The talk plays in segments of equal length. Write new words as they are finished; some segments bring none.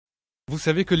Vous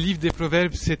savez que le livre des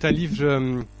Proverbes, c'est un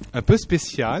livre un peu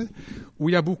spécial, où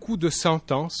il y a beaucoup de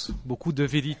sentences, beaucoup de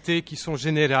vérités qui sont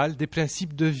générales, des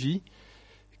principes de vie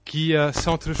qui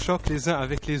s'entrechoquent les uns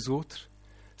avec les autres.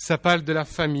 Ça parle de la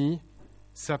famille,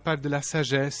 ça parle de la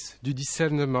sagesse, du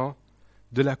discernement,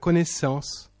 de la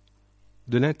connaissance,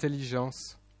 de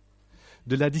l'intelligence,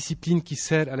 de la discipline qui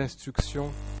sert à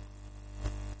l'instruction.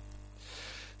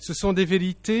 Ce sont des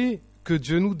vérités que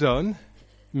Dieu nous donne,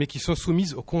 mais qui sont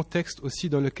soumises au contexte aussi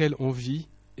dans lequel on vit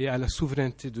et à la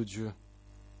souveraineté de Dieu.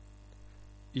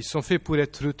 Ils sont faits pour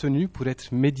être retenus, pour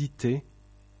être médités.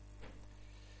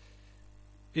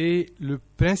 Et le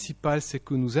principal, c'est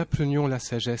que nous apprenions la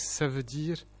sagesse. Ça veut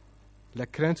dire la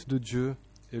crainte de Dieu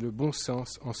et le bon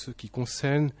sens en ce qui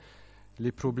concerne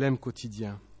les problèmes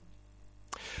quotidiens.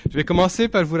 Je vais commencer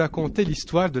par vous raconter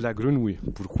l'histoire de la grenouille.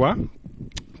 Pourquoi ?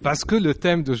 Parce que le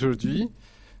thème d'aujourd'hui,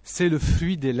 c'est le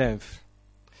fruit des lèvres.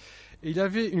 Et il y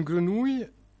avait une grenouille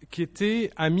qui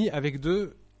était amie avec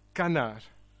deux canards.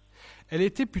 Elle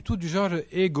était plutôt du genre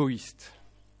égoïste.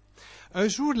 Un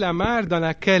jour, la mare dans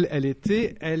laquelle elle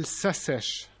était, elle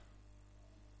s'assèche.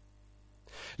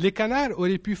 Les canards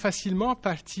auraient pu facilement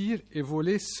partir et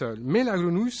voler seuls, mais la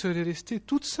grenouille serait restée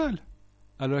toute seule.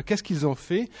 Alors, qu'est-ce qu'ils ont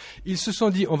fait ? Ils se sont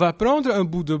dit, on va prendre un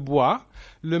bout de bois,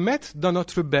 le mettre dans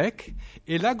notre bec,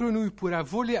 et la grenouille pourra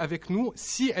voler avec nous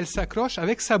si elle s'accroche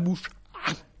avec sa bouche.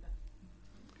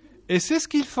 Et c'est ce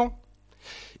qu'ils font.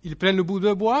 Ils prennent le bout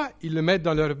de bois, ils le mettent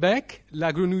dans leur bec,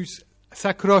 la grenouille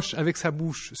s'accroche avec sa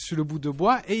bouche sur le bout de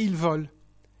bois et ils volent.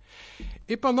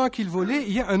 Et pendant qu'ils volaient,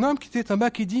 il y a un homme qui était en bas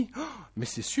qui dit « Oh, mais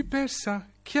c'est super ça,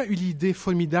 qui a eu l'idée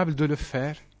formidable de le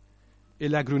faire ?» Et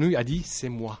la grenouille a dit « C'est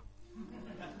moi ».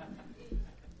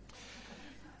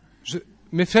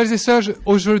 Mes frères et sœurs,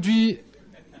 aujourd'hui,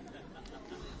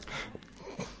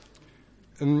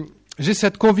 j'ai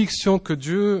cette conviction que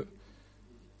Dieu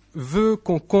veut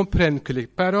qu'on comprenne que les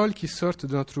paroles qui sortent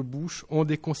de notre bouche ont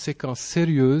des conséquences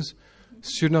sérieuses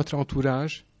sur notre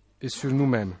entourage et sur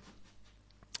nous-mêmes.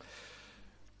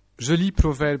 Je lis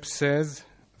Proverbe 16,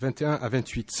 21 à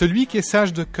 28. « Celui qui est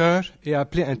sage de cœur est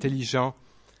appelé intelligent,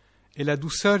 et la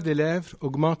douceur des lèvres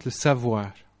augmente le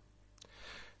savoir.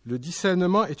 Le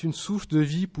discernement est une source de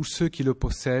vie pour ceux qui le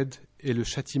possèdent, et le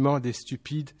châtiment des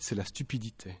stupides, c'est la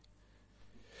stupidité.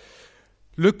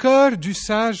 Le cœur du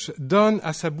sage donne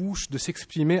à sa bouche de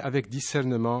s'exprimer avec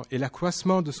discernement, et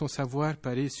l'accroissement de son savoir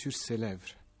paraît sur ses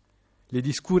lèvres. Les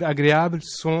discours agréables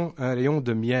sont un rayon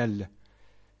de miel,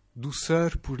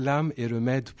 douceur pour l'âme et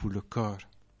remède pour le corps.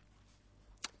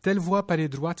 Telle voie paraît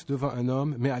droite devant un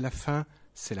homme, mais à la fin,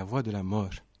 c'est la voie de la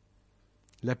mort.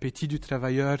 L'appétit du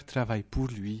travailleur travaille pour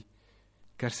lui,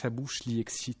 car sa bouche l'y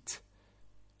excite.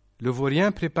 Le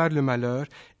vaurien prépare le malheur,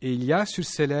 et il y a sur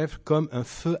ses lèvres comme un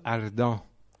feu ardent.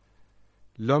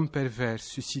 L'homme pervers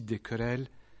suscite des querelles,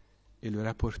 et le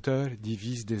rapporteur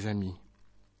divise des amis.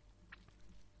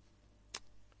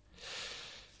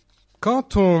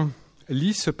 Quand on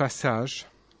lit ce passage,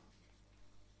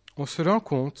 on se rend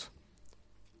compte,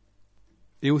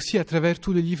 et aussi à travers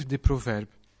tout le livre des Proverbes,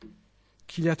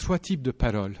 qu'il y a trois types de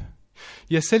paroles.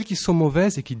 Il y a celles qui sont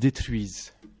mauvaises et qui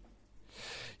détruisent.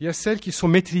 Il y a celles qui sont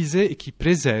maîtrisées et qui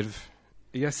préservent.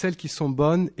 Et il y a celles qui sont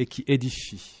bonnes et qui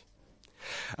édifient.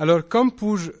 Alors, comme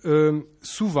pour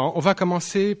souvent, on va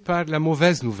commencer par la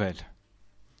mauvaise nouvelle.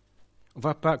 On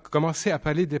va commencer à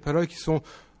parler des paroles qui sont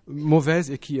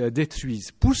mauvaises et qui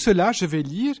détruisent. Pour cela, je vais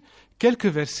lire quelques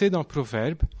versets dans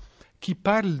Proverbes qui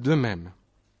parlent d'eux-mêmes.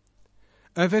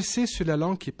 Un verset sur la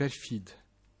langue qui est perfide.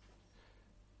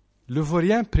 Le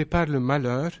vaurien prépare le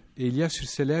malheur et il y a sur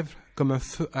ses lèvres comme un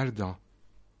feu ardent.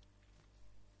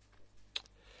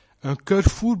 Un cœur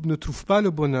fourbe ne trouve pas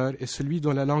le bonheur et celui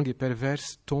dont la langue est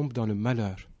perverse tombe dans le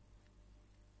malheur.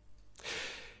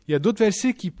 Il y a d'autres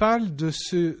versets qui parlent de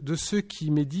ceux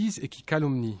qui médisent et qui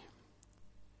calomnient.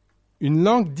 Une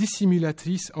langue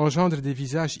dissimulatrice engendre des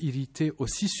visages irrités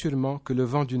aussi sûrement que le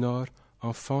vent du nord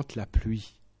enfante la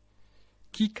pluie.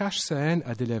 Qui cache sa haine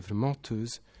a des lèvres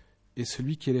menteuses, et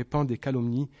celui qui répand des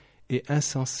calomnies est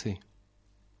insensé.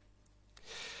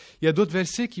 Il y a d'autres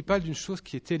versets qui parlent d'une chose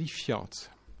qui est terrifiante.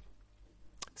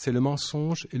 C'est le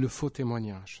mensonge et le faux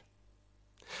témoignage.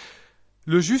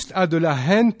 Le juste a de la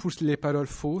haine pour les paroles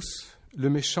fausses, le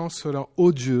méchant se rend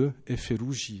odieux et fait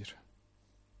rougir.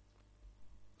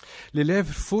 Les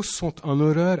lèvres fausses sont en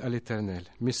horreur à l'Éternel,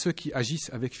 mais ceux qui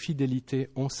agissent avec fidélité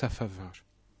ont sa faveur.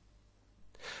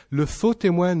 Le faux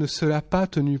témoin ne sera pas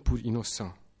tenu pour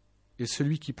innocent, et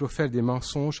celui qui profère des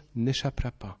mensonges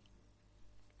n'échappera pas.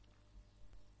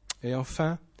 Et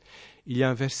enfin, il y a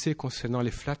un verset concernant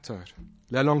les flatteurs.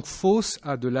 La langue fausse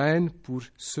a de la haine pour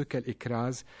ceux qu'elle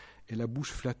écrase, et la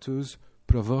bouche flatteuse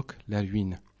provoque la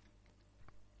ruine.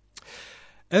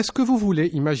 Est-ce que vous voulez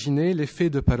imaginer l'effet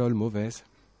de paroles mauvaises?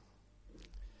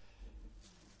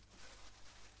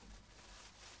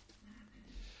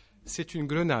 C'est une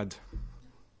grenade.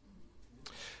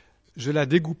 Je la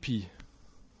dégoupille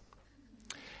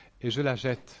et je la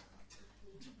jette.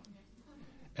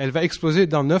 Elle va exploser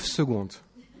dans 9 secondes.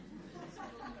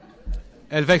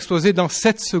 Elle va exploser dans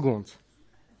 7 secondes.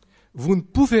 Vous ne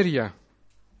pouvez rien.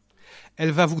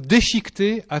 Elle va vous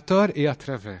déchiqueter à tort et à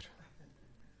travers.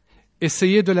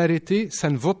 Essayez de l'arrêter, ça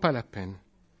ne vaut pas la peine.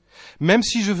 Même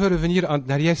si je veux revenir en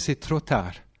arrière, c'est trop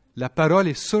tard. La parole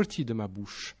est sortie de ma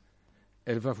bouche.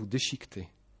 Elle va vous déchiqueter.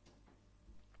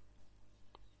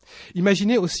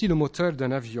 Imaginez aussi le moteur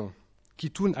d'un avion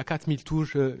qui tourne à 4000 tours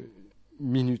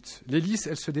minute. L'hélice,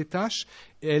 elle se détache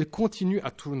et elle continue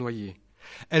à tournoyer.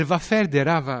 Elle va faire des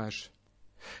ravages.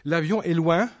 L'avion est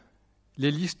loin,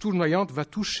 l'hélice tournoyante va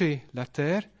toucher la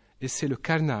terre et c'est le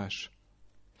carnage.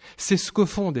 C'est ce que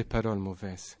font des paroles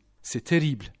mauvaises. C'est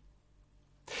terrible.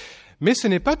 Mais ce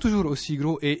n'est pas toujours aussi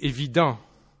gros et évident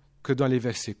que dans les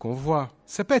versets qu'on voit.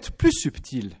 Ça peut être plus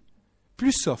subtil,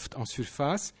 plus soft en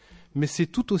surface, mais c'est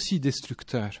tout aussi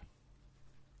destructeur.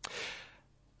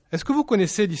 Est-ce que vous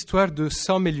connaissez l'histoire de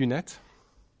Sans mes lunettes?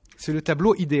 C'est le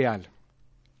tableau idéal.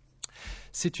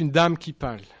 C'est une dame qui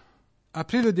parle.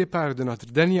 Après le départ de notre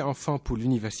dernier enfant pour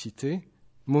l'université,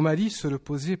 mon mari se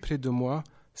reposait près de moi,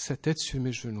 sa tête sur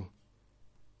mes genoux.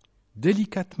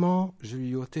 Délicatement, je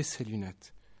lui ôtai ses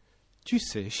lunettes. « Tu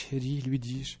sais, chérie, lui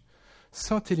dis-je,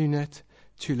 sans tes lunettes,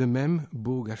 tu es le même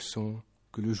beau garçon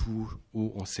que le jour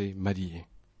où on s'est mariés. »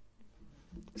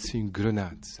 C'est une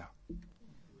grenade, ça.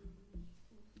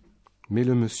 Mais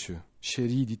le monsieur,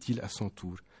 chérie, dit-il à son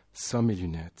tour, sans mes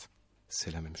lunettes,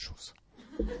 c'est la même chose.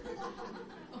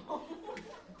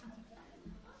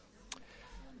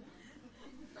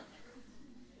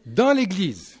 Dans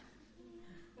l'église,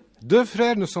 2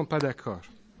 frères ne sont pas d'accord.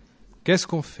 Qu'est-ce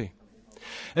qu'on fait?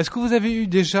 Est-ce que vous avez eu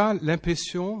déjà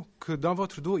l'impression que dans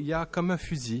votre dos, il y a comme un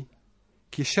fusil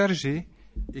qui est chargé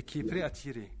et qui est prêt à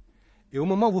tirer? Et au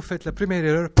moment où vous faites la première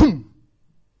erreur, poum,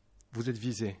 vous êtes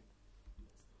visé.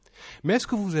 Mais est-ce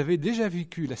que vous avez déjà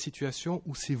vécu la situation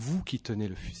où c'est vous qui tenez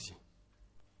le fusil?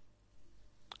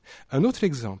 Un autre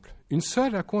exemple. Une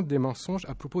sœur raconte des mensonges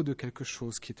à propos de quelque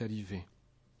chose qui est arrivé.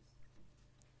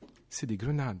 C'est des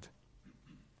grenades.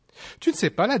 Tu ne sais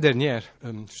pas la dernière.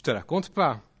 Je te raconte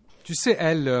pas. Tu sais,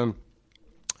 elle...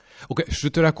 Ok, je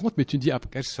te raconte, mais tu dis à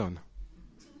personne.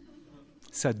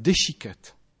 Ça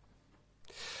déchiquette.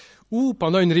 Ou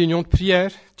pendant une réunion de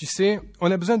prière, tu sais, on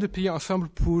a besoin de prier ensemble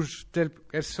pour telle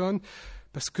personne,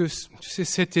 parce que, tu sais,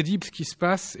 c'est terrible ce qui se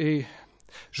passe, et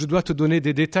je dois te donner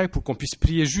des détails pour qu'on puisse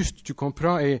prier juste, tu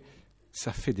comprends, et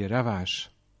ça fait des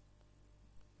ravages.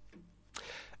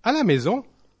 À la maison,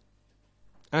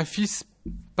 un fils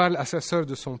parle à sa sœur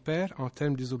de son père en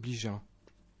termes désobligeants.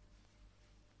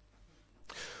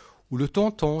 Ou le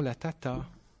tonton, la tata,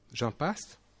 j'en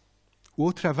passe. Ou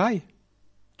au travail,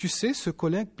 tu sais, ce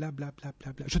collègue, blablabla, bla,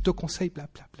 bla, bla, je te conseille,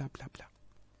 blablabla. Bla, bla, bla.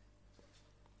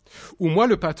 Ou moi,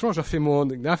 le patron, je fais mon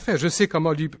affaire, je sais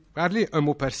comment lui parler, un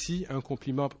mot par-ci, un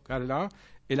compliment par-là,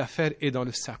 et l'affaire est dans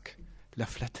le sac, la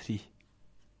flatterie.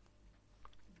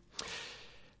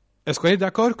 Est-ce qu'on est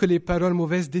d'accord que les paroles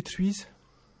mauvaises détruisent?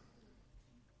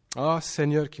 Ah,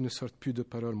 Seigneur, qu'il ne sorte plus de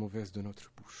paroles mauvaises de notre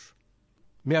bouche.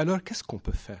 Mais alors, qu'est-ce qu'on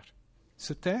peut faire?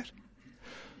 Se taire?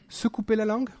 Se couper la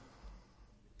langue?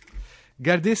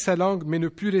 Garder sa langue, mais ne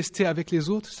plus rester avec les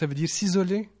autres, ça veut dire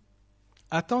s'isoler?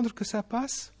 Attendre que ça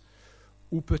passe?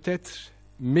 Ou peut-être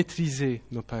maîtriser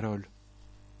nos paroles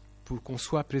pour qu'on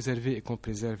soit préservé et qu'on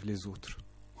préserve les autres?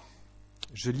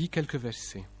 Je lis quelques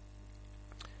versets.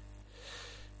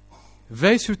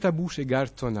 Veille sur ta bouche et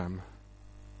garde ton âme.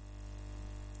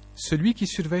 Celui qui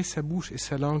surveille sa bouche et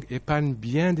sa langue épargne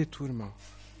bien des tourments.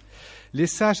 Les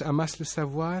sages amassent le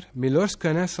savoir, mais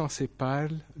lorsqu'un insensé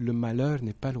parle, le malheur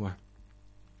n'est pas loin.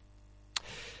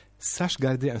 Sache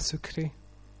garder un secret.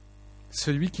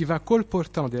 Celui qui va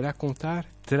colportant des racontars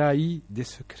trahit des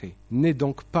secrets. N'aie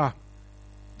donc pas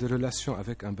de relation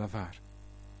avec un bavard.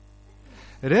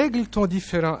 Règle ton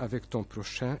différend avec ton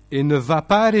prochain et ne va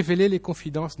pas révéler les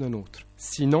confidences d'un autre.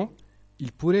 Sinon,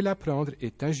 il pourrait l'apprendre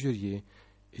et t'injurier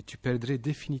et tu perdrais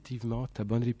définitivement ta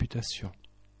bonne réputation.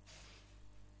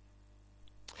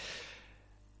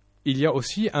 Il y a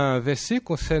aussi un verset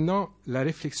concernant la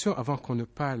réflexion avant qu'on ne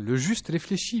parle. Le juste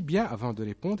réfléchit bien avant de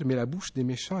répondre, mais la bouche des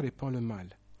méchants répand le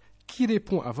mal. Qui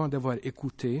répond avant d'avoir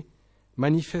écouté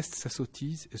manifeste sa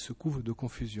sottise et se couvre de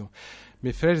confusion.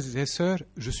 Mes frères et sœurs,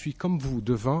 je suis comme vous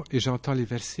devant et j'entends les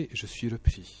versets et je suis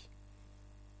repris.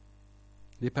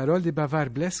 Les paroles des bavards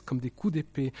blessent comme des coups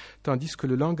d'épée, tandis que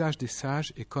le langage des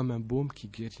sages est comme un baume qui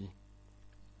guérit.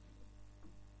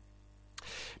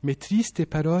 Maîtrise tes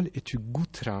paroles et tu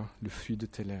goûteras le fruit de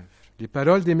tes lèvres. Les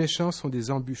paroles des méchants sont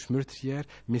des embûches meurtrières,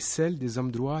 mais celles des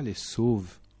hommes droits les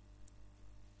sauvent.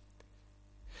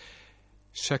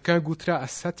 Chacun goûtera à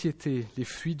satiété les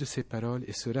fruits de ses paroles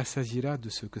et se rassasiera de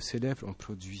ce que ses lèvres ont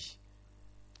produit.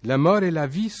 La mort et la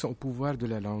vie sont au pouvoir de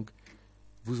la langue.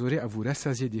 Vous aurez à vous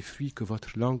rassasier des fruits que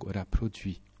votre langue aura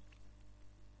produits.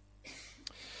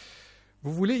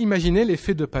 Vous voulez imaginer les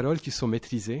faits de parole qui sont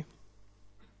maîtrisés?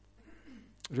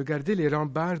 Regardez les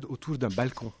rambardes autour d'un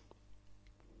balcon,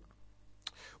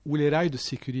 ou les rails de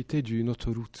sécurité d'une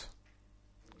autoroute,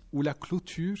 ou la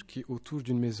clôture qui est autour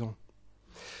d'une maison,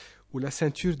 ou la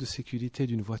ceinture de sécurité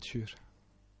d'une voiture,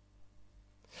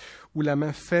 ou la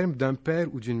main ferme d'un père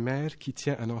ou d'une mère qui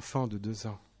tient un enfant de 2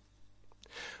 ans.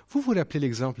 Vous vous rappelez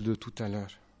l'exemple de tout à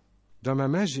l'heure. Dans ma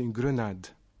main, j'ai une grenade.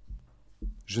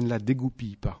 Je ne la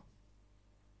dégoupille pas.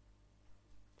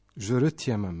 Je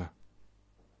retiens ma main.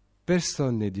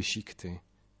 Personne n'est déchiqueté.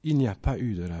 Il n'y a pas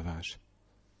eu de ravage.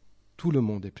 Tout le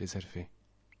monde est préservé.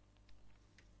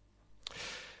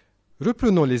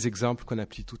 Reprenons les exemples qu'on a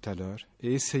pris tout à l'heure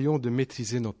et essayons de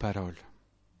maîtriser nos paroles.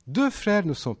 2 frères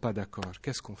ne sont pas d'accord.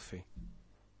 Qu'est-ce qu'on fait?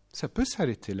 Ça peut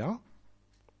s'arrêter là.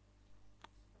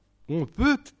 On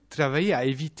peut travailler à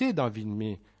éviter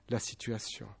d'envenimer la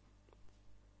situation.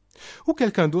 Ou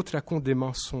quelqu'un d'autre raconte des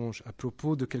mensonges à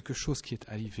propos de quelque chose qui est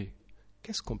arrivé.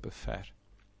 Qu'est-ce qu'on peut faire?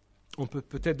 On peut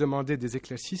peut-être demander des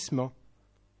éclaircissements,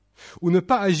 ou ne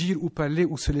pas agir ou parler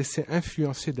ou se laisser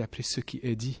influencer d'après ce qui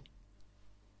est dit.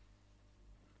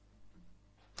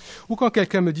 Ou quand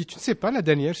quelqu'un me dit, tu ne sais pas la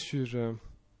dernière sur...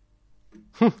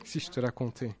 si je te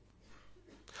racontais.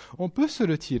 On peut se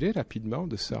retirer rapidement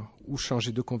de ça, ou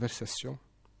changer de conversation.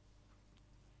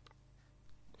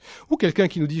 Ou quelqu'un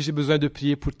qui nous dit, j'ai besoin de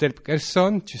prier pour telle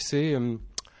personne, tu sais,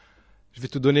 je vais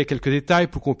te donner quelques détails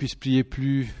pour qu'on puisse prier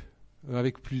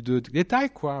avec plus de détails,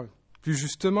 quoi, plus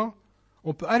justement.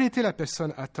 On peut arrêter la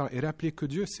personne à temps et rappeler que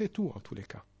Dieu sait tout, en tous les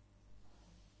cas.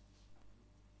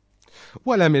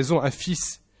 Ou à la maison, un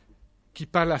fils qui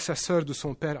parle à sa sœur de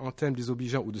son père en termes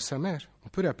désobligeants ou de sa mère. On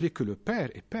peut rappeler que le père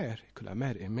est père, et que la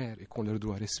mère est mère, et qu'on leur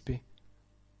doit respect.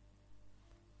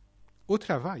 Au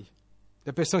travail,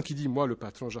 la personne qui dit « moi, le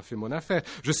patron, j'en fais mon affaire,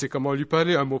 je sais comment lui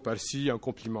parler, un mot par-ci, un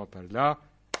compliment par-là,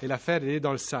 et l'affaire est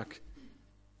dans le sac ».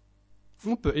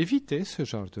 On peut éviter ce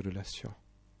genre de relation.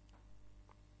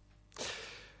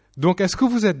 Donc, est-ce que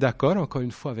vous êtes d'accord, encore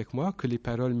une fois avec moi, que les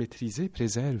paroles maîtrisées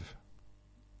préservent?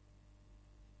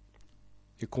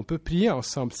 Et qu'on peut prier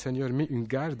ensemble, Seigneur, mets une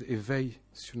garde et veille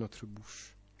sur notre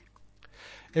bouche.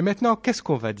 Et maintenant, qu'est-ce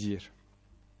qu'on va dire?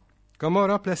 Comment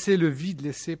remplacer le vide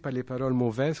laissé par les paroles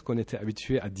mauvaises qu'on était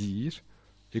habitué à dire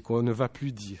et qu'on ne va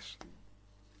plus dire?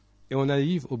 Et on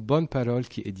arrive aux bonnes paroles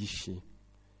qui édifient.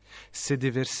 C'est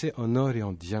des versets en or et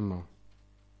en diamant,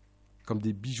 comme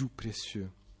des bijoux précieux.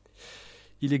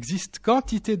 Il existe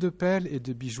quantité de perles et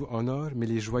de bijoux en or, mais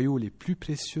les joyaux les plus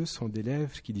précieux sont des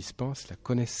lèvres qui dispensent la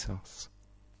connaissance.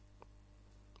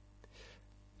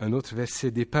 Un autre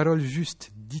verset, des paroles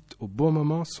justes dites au bon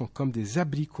moment sont comme des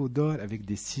abricots d'or avec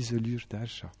des ciselures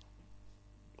d'argent.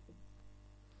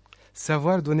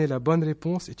 Savoir donner la bonne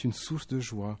réponse est une source de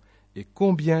joie, et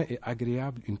combien est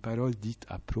agréable une parole dite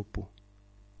à propos.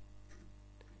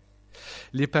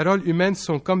 Les paroles humaines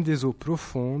sont comme des eaux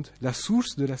profondes, la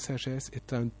source de la sagesse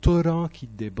est un torrent qui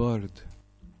déborde.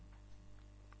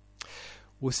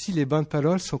 Aussi les bonnes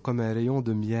paroles sont comme un rayon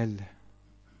de miel.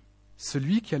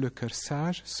 Celui qui a le cœur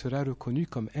sage sera reconnu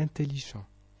comme intelligent,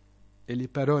 et les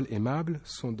paroles aimables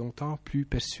sont d'autant plus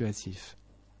persuasives.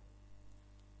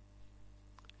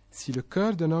 Si le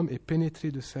cœur d'un homme est pénétré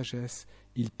de sagesse,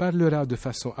 il parlera de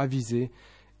façon avisée,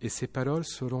 et ses paroles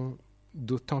seront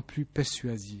d'autant plus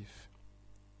persuasives.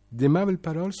 D'aimables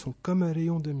paroles sont comme un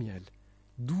rayon de miel,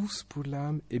 douces pour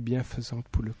l'âme et bienfaisantes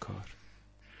pour le corps.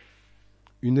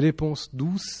 Une réponse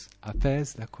douce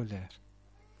apaise la colère.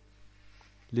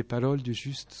 Les paroles du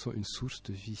juste sont une source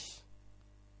de vie.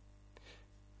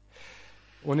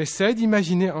 On essaie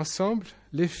d'imaginer ensemble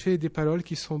l'effet des paroles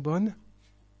qui sont bonnes.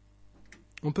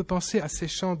 On peut penser à ces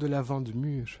chants de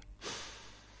l'avant-de-mur.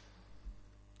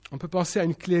 On peut penser à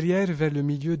une clairière vers le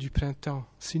milieu du printemps.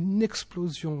 C'est une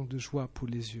explosion de joie pour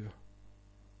les yeux.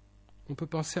 On peut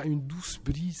penser à une douce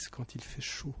brise quand il fait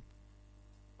chaud.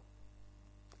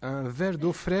 À un verre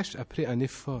d'eau fraîche après un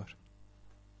effort.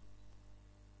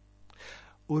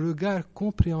 Au regard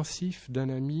compréhensif d'un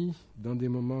ami dans des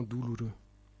moments douloureux.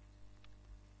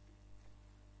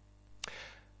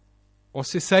 On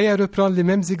s'essaye à reprendre les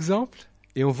mêmes exemples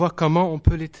Et on voit comment on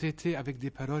peut les traiter avec des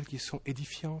paroles qui sont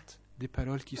édifiantes, des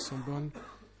paroles qui sont bonnes.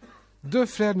 Deux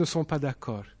frères ne sont pas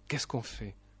d'accord. Qu'est-ce qu'on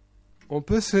fait? On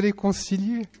peut se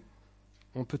réconcilier.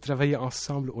 On peut travailler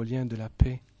ensemble au lien de la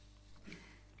paix.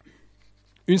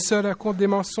 Une sœur raconte des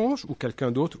mensonges, ou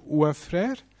quelqu'un d'autre, ou un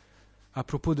frère, à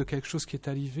propos de quelque chose qui est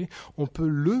arrivé. On peut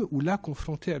le ou la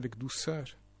confronter avec douceur,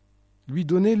 lui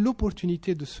donner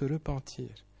l'opportunité de se repentir,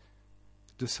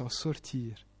 de s'en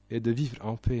sortir et de vivre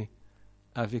en paix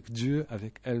avec Dieu,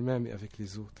 avec elle-même et avec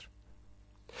les autres.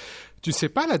 Tu ne sais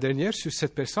pas la dernière sur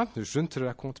cette personne, je ne te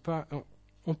raconte pas.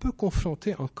 On peut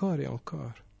confronter encore et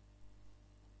encore.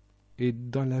 Et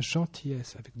dans la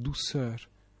gentillesse, avec douceur,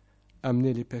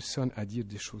 amener les personnes à dire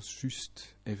des choses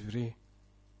justes et vraies,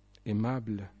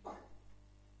 aimables.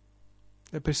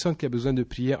 La personne qui a besoin de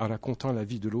prier en racontant la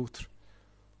vie de l'autre,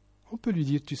 on peut lui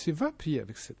dire, tu sais, va prier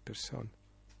avec cette personne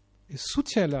et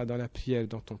soutiens-la dans la prière,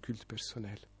 dans ton culte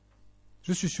personnel.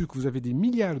 Je suis sûr que vous avez des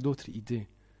milliards d'autres idées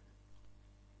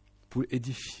pour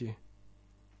édifier.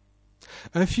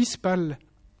 Un fils parle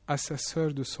à sa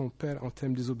sœur de son père en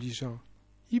termes désobligeants.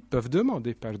 Ils peuvent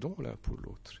demander pardon l'un pour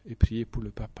l'autre et prier pour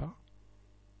le papa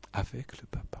avec le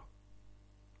papa.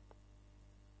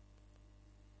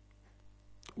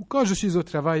 Ou quand je suis au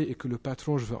travail et que le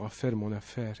patron, je veux en faire mon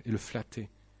affaire et le flatter.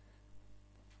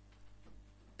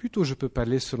 Plutôt je peux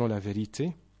parler selon la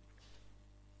vérité.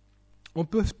 On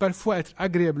peut parfois être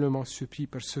agréablement surpris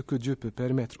par ce que Dieu peut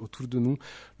permettre autour de nous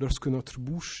lorsque notre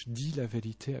bouche dit la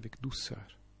vérité avec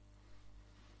douceur.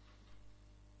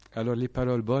 Alors les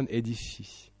paroles bonnes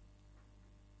édifient.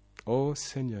 Ô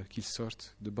Seigneur, qu'il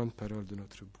sorte de bonnes paroles de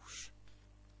notre bouche.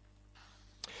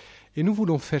 Et nous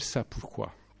voulons faire ça,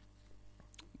 pourquoi?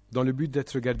 Dans le but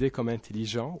d'être regardés comme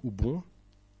intelligents ou bons,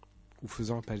 ou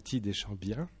faisant partie des gens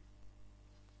bien.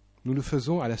 Nous le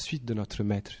faisons à la suite de notre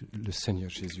Maître, le Seigneur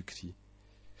Jésus-Christ,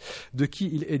 de qui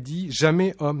il est dit «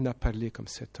 Jamais homme n'a parlé comme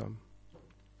cet homme ».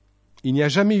 Il n'y a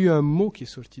jamais eu un mot qui est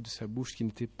sorti de sa bouche qui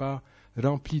n'était pas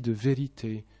rempli de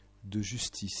vérité, de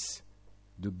justice,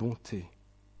 de bonté.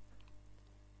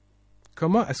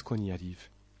 Comment est-ce qu'on y arrive?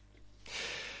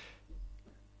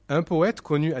 Un poète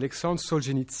connu, Alexandre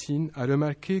Solzhenitsyn, a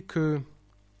remarqué que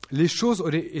les choses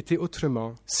auraient été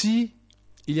autrement si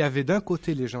il y avait d'un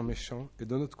côté les gens méchants et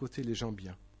d'un autre côté les gens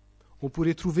bien. On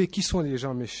pourrait trouver qui sont les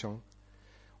gens méchants.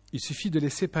 Il suffit de les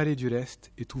séparer du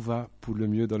reste et tout va pour le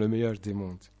mieux dans le meilleur des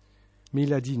mondes. Mais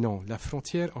il a dit non, la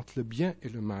frontière entre le bien et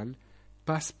le mal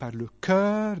passe par le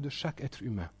cœur de chaque être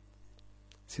humain.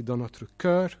 C'est dans notre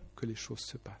cœur que les choses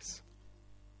se passent.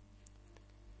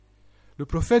 Le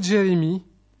prophète Jérémie,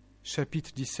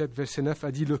 chapitre 17, verset 9,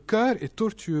 a dit « Le cœur est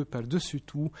tortueux par-dessus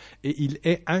tout et il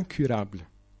est incurable.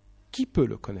 Qui peut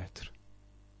le connaître ?»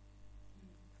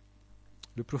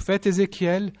 Le prophète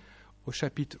Ézéchiel, au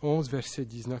chapitre 11, verset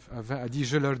 19 à 20, a dit «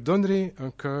 Je leur donnerai un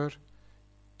cœur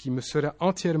qui me sera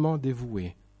entièrement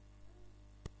dévoué.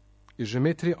 Et je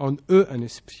mettrai en eux un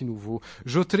esprit nouveau.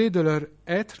 J'ôterai de leur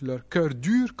être leur cœur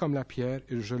dur comme la pierre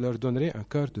et je leur donnerai un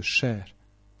cœur de chair.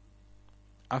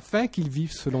 Afin qu'ils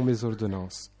vivent selon mes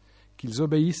ordonnances, qu'ils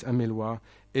obéissent à mes lois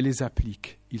et les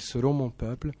appliquent. Ils seront mon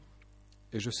peuple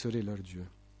et je serai leur Dieu. »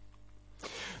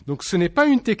 Donc ce n'est pas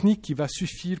une technique qui va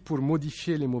suffire pour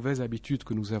modifier les mauvaises habitudes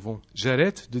que nous avons.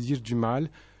 J'arrête de dire du mal,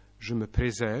 je me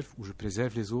préserve ou je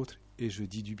préserve les autres et je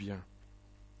dis du bien.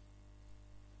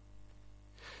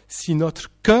 Si notre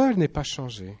cœur n'est pas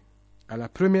changé, à la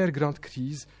première grande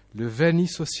crise, le vernis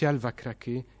social va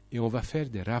craquer et on va faire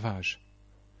des ravages.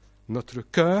 Notre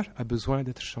cœur a besoin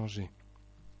d'être changé.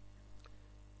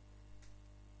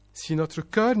 Si notre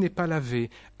cœur n'est pas lavé,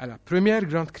 à la première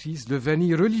grande crise, le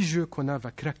vernis religieux qu'on a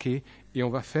va craquer et on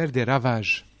va faire des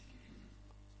ravages.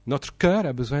 Notre cœur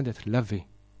a besoin d'être lavé.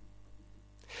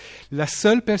 La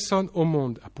seule personne au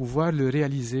monde à pouvoir le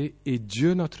réaliser est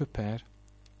Dieu notre Père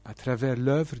à travers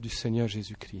l'œuvre du Seigneur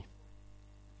Jésus-Christ.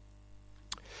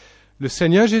 Le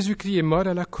Seigneur Jésus-Christ est mort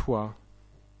à la croix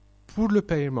pour le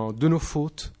paiement de nos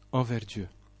fautes envers Dieu.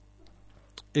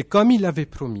 Et comme il l'avait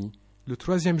promis, le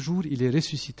troisième jour, il est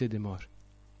ressuscité des morts.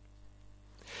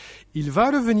 Il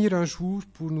va revenir un jour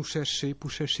pour nous chercher,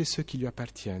 pour chercher ceux qui lui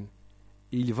appartiennent.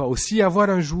 Et il va aussi avoir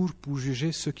un jour pour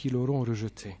juger ceux qui l'auront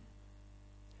rejeté.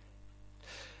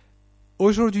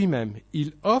 Aujourd'hui même,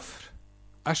 il offre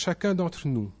à chacun d'entre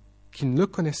nous, qui ne le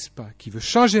connaissent pas, qui veut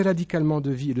changer radicalement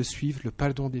de vie et le suivre, le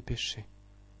pardon des péchés.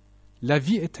 La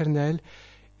vie éternelle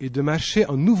est de marcher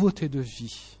en nouveauté de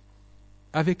vie,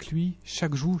 avec lui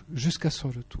chaque jour jusqu'à son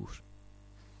retour.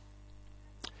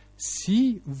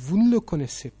 Si vous ne le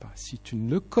connaissez pas, si tu ne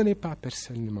le connais pas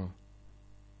personnellement,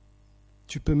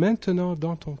 tu peux maintenant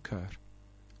dans ton cœur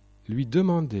lui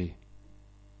demander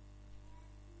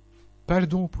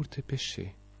pardon pour tes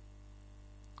péchés.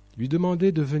 Lui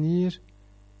demander de venir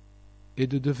et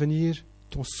de devenir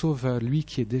ton sauveur, lui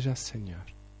qui est déjà Seigneur.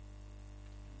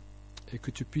 Et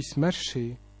que tu puisses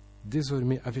marcher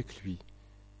désormais avec lui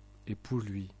et pour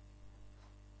lui.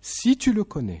 Si tu le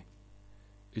connais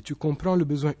et tu comprends le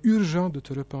besoin urgent de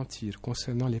te repentir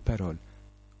concernant les paroles,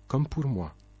 comme pour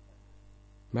moi,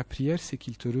 ma prière c'est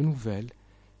qu'il te renouvelle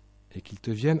et qu'il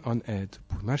te vienne en aide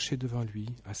pour marcher devant lui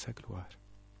à sa gloire.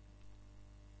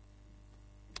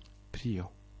 Prions.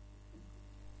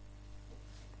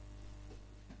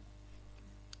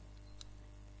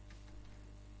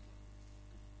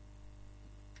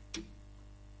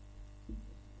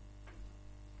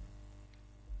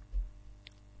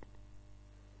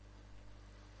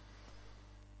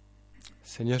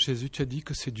 Seigneur Jésus, tu as dit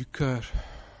que c'est du cœur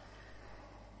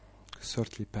que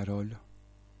sortent les paroles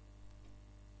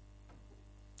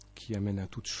qui amènent à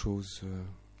toute chose,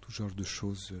 tout genre de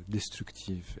choses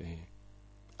destructives et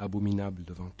abominables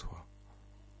devant toi.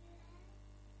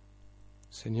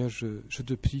 Seigneur, je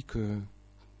te prie que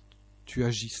tu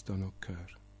agisses dans nos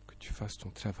cœurs, que tu fasses ton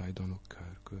travail dans nos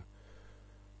cœurs, que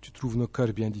tu trouves nos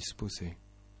cœurs bien disposés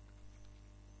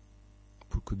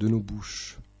pour que de nos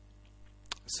bouches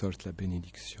sorte la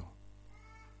bénédiction.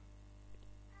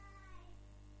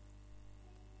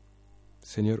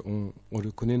 Seigneur, on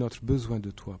reconnaît notre besoin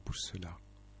de toi pour cela.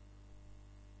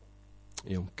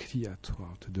 Et on crie à toi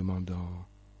en te demandant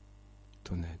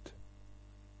ton aide.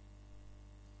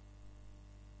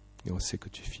 Et on sait que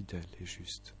tu es fidèle et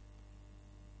juste.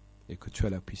 Et que tu as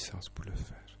la puissance pour le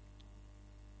faire.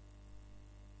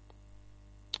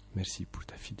 Merci pour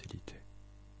ta fidélité.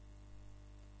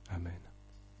 Amen.